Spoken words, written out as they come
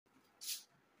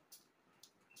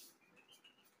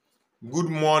Good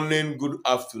morning, good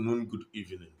afternoon, good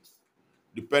evening,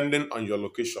 depending on your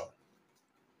location.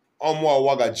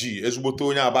 Waga G, ezigbote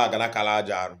onye aba agana kala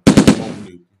aja arụ.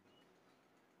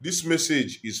 This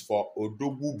message is for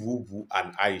Odogwu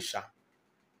and Aisha.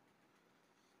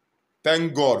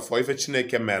 Thank God for ife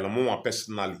Chineke mere mụnwa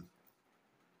personally.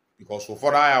 Because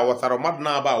ụfọdụ anya ghọtara mmadụ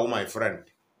na-aba awụ my friend.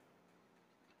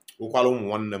 Ụkwara ụmụ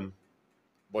nwanne m.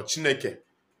 But Chineke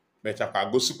mechakwa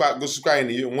gosikwa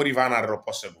anyị na nwere ife a na-adịrọ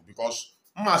possible. Because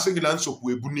mma asị gị na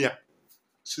nsogbu ebuni ya.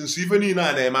 Since ife niile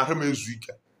a na-eme ahụ m ezu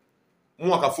ike.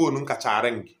 Nwa ka fonu m kachara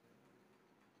gị.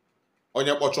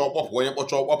 Onye kpọcha ọkpọpụ, onye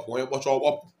kpọcha ọkpọpụ, onye kpọcha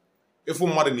ọkpọpụ. Ịfụ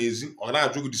mmadụ n'ezi, ọ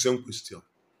na-ajụ gị the same question.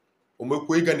 O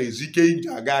mekwa ịga n'ezi ike iji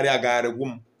agagharị gwụ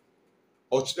m.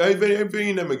 Ebe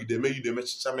ị na-emegide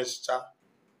mechicha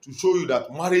to show you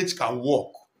that marriage can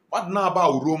work. But now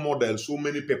about role model, so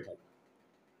many people.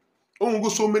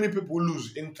 So many people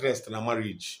lose interest in a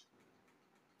marriage.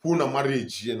 Who na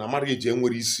marriage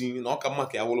enwere isi na ọka mma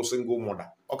ka ya wụrụ single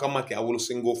mother, ọka mma ka ya wụrụ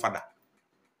single father.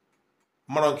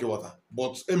 Mara nke wata,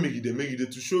 but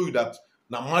megide to show you that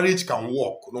na marriage can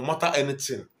work no matter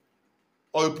anything.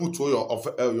 Or you put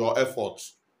your effort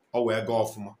or wee ga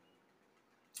ọfụma.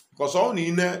 Because all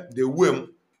niile the way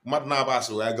mmadụ na-aba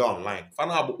asị wee ga online.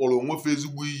 Fana abụkpọrọ onwe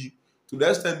Facebook iyi to the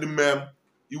extent mem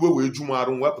iwe wee ju m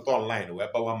arụ wepụta online wee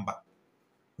bawa mba.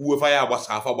 Whoever ya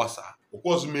gbasa afa gbasa. Of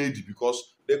course made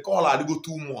because the call adịgo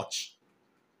too much.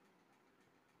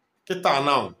 Kita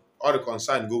now all the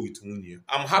concern go with nwunye.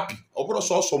 I'm happy. Ọ bụrụ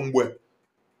sọsọ mgbe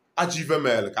aji ife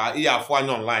mere ka ihe afụ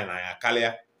anya online anya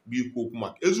karịa bụ ikwu okwu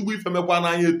maka ezigbo ife mekwa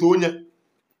n'anya eto onye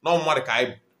na mmadụ ka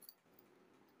anyị bụ.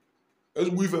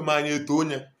 Ezigbo ife me anya eto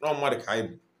onye na mmadụ ka anyị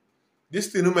bụ.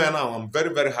 This thing man now I'm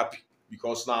very happy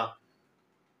because now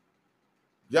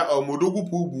ya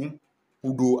Odogwu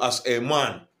pudo as a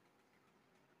man.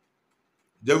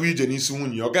 Jewe ije n'isi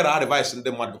nwunye ọ gara advice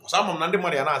ndị mmadụ because ama m na ndị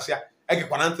mmadụ ya na-asị ya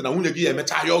egekwana ntị na nwunye gị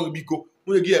emecha ya ọgụ biko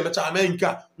nwunye gị emecha mee nke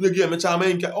a nwunye gị emecha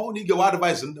mee nke ọ na ị ga-ewe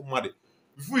advice ndị mmadụ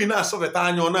before ị na-asọfeta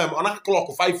anya ọ na-clock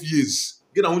 5 years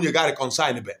gị na nwunye ga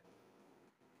reconcile be.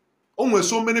 O nwere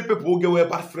so many people gewe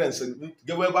bad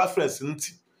friends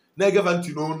ntị na-egeva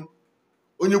ntị n'onu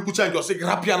onye kwucha nke ọsị gị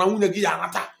rapịa na nwunye gị ya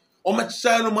anata o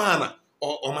mechicha enu mana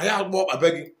ọma ya agba ọkpa be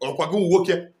gị ọkwa gị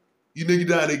nwoke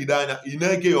inegide anya ị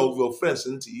na-ege your friends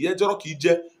ntị ihe jọrọ ka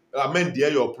ije amend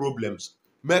your problems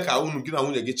mee ka unu gị na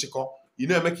nwunye gị chịkọ ị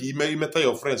na-eme ka imeta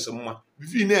your friends mma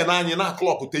bifo ị na-ene anya na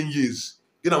clock 10 years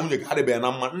gị na nwunye gị adịbeghị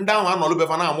na mma ndị ahụ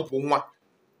anọlụbefa na-amụpụ nwa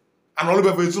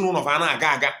anọlụbefa ezinụlọ fa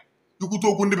na-aga ikwute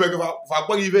okwu ndị be gị fa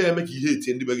agbaghị ibe ya eme ka ihe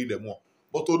etie ndị be gị dị mmụọ.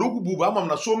 But Odogwu bụ ama m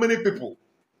na so many people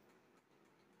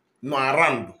nọ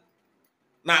around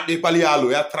na-akpa ịkpali ya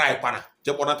alụ ya try kwana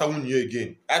jekpọnata nwunye ya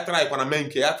again ya try kwana mee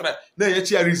nke ya try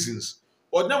na-enyechi ya reasons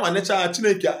ọdịnanwa necha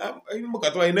Chineke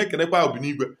mekọta anyị na-ekenekwa obi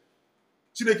n'igwe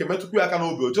Chineke metụkwu ya aka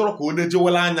n'obi o jọrọ ka ọ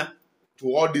na-ejewela anya to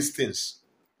all these things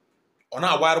ọ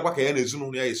na-agbagharịkwa ka ya na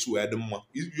ezinụlọ ya esi wee dị mma.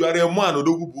 You are a man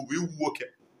Odogwu bụ iwu nwoke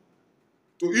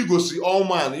to igosi all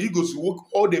man igosi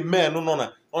all the men nọ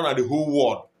na the whole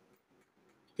world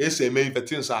ka esi eme ife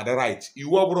things are the right.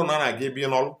 Iwu ọ bụrụ na na-aga ebe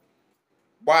n'ọrụ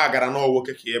gbaghara na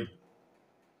nwoke ka ịbụ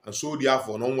nso dị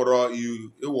afọ na nwere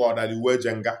iwu ọdara iwu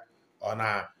eje nga ọ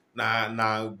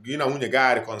na gị na nwunye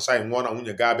ga reconcile nwụọ na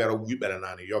nwunye ga bịara ugwu ikpere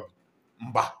na yọgị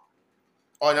mba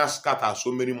onya scatter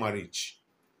so many marriage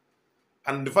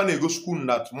and the fan na-egosi unu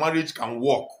that marriage can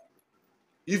work.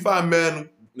 If a man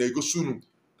na-egosi unu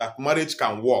that marriage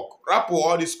can work, rapụ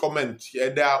all this comment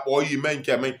ede akpọ ime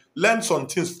nke eme learn some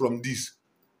things from this.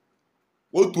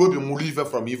 Otu obi mụrụ ife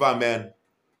from ife amen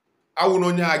awụ na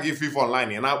onye aga ife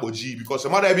online ya na-akpọji because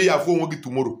mmadụ ebe ya afụ onwe gị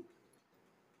tomorrow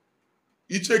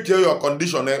icheke your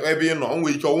condition ebe ị nọ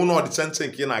nwere ike ọnwụ na the same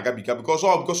thing ka ị na-agabiga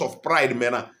because of pride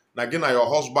mena na gị na your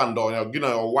husband or gị na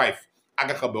your wife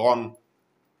agakabe ọnụ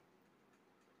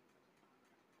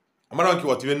amara nke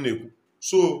wọta ife na-ekwu.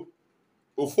 So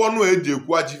ofu ọnụ eji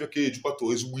ekwu aji ife ka ejikọta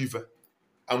ezigbo ife.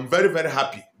 I'm very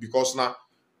happy because na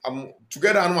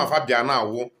together anụ mafa bịa na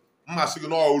awụ mmasị gị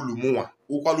n'ọ ulu mụnwa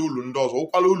ụkwala ulu ndị ọzọ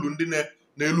ụkwala ulu ndị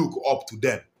na-look up to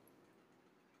them.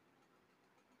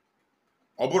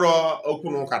 Ọ bụrụ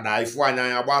okwu na ụka daa ifu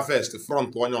anya gbaa first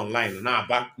front onye online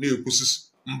na-aba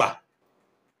na-ekwusisi mba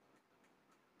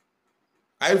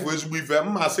anyị fụ ezigbo ife.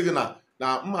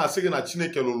 mmasị gị na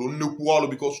Chineke lụrụ nnukwu ọrụ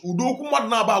because ụdị okwu mmadụ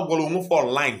na-aba agwara onwe for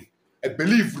online I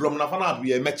believe from na fana bụ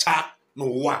ya emecha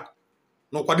n'ụwa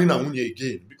n'ụkwa di na nwunye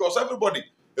again because everybody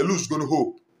lose gonna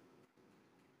hope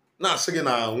na-asị gị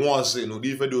na nwaozi na ụdị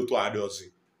ife dị otu adị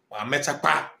ozi ma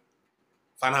mechakpa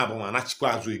fana bụ ma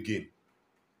nachikwa azụ again.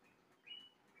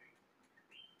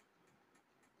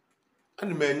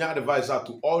 And may advise that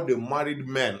to all the married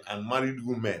men and married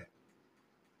women.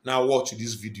 Now watch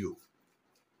this video.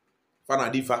 Fana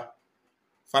difa,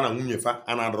 fana nwunyefa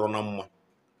anadro na mma.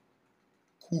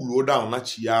 Cool down na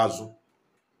chiazu.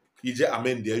 Ije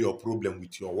amend your problem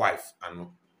with your wife and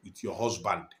with your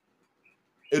husband.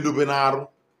 Edobe na arụ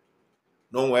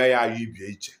no nwe ya ibi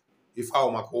iche. Ife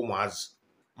ahụ maka ụmụazị,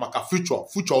 maka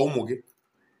future ụmụ gị.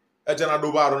 Eje na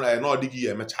dobe arụ na ọ dịghị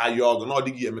emecha ya ọgụ, na ọ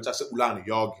dịghị emecha sekpulan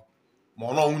ya ọgụ. Ma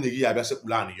ọ nwunye gị ya bịa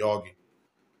sekpulan ya ọgụ.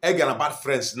 Ege na bad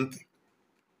friends ntị.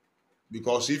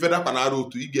 Because if that na arụ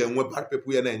otu ị ga-enwe bad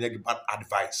people ya na-enye gị bad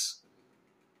advice.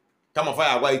 Kama fa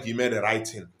ya agwa gị ime the right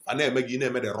thing, fa na-eme gị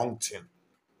na-eme the wrong thing.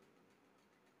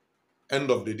 End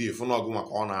of the day, fụ na ọgụ maka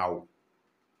ọ na-awụ.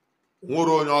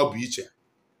 Nwere onye ọ bụ iche.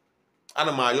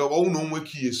 Ana m ayọ ọnwụ na onwe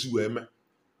ka esi wee mee.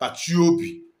 Tachi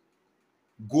obi.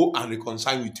 Go and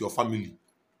reconcile with your family.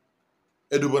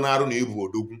 Edobe na arụ na ebu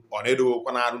odogwu, ọ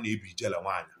na-edobekwa na arụ na ebu ijele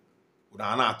nwaanyị.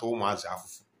 Ụda na-atụ ụmụazị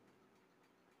afụfụ.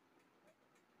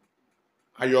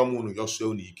 Ayọ m unu yọsie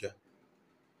unu ike.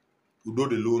 Udo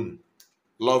dịla unu.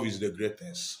 Love is the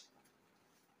greatest.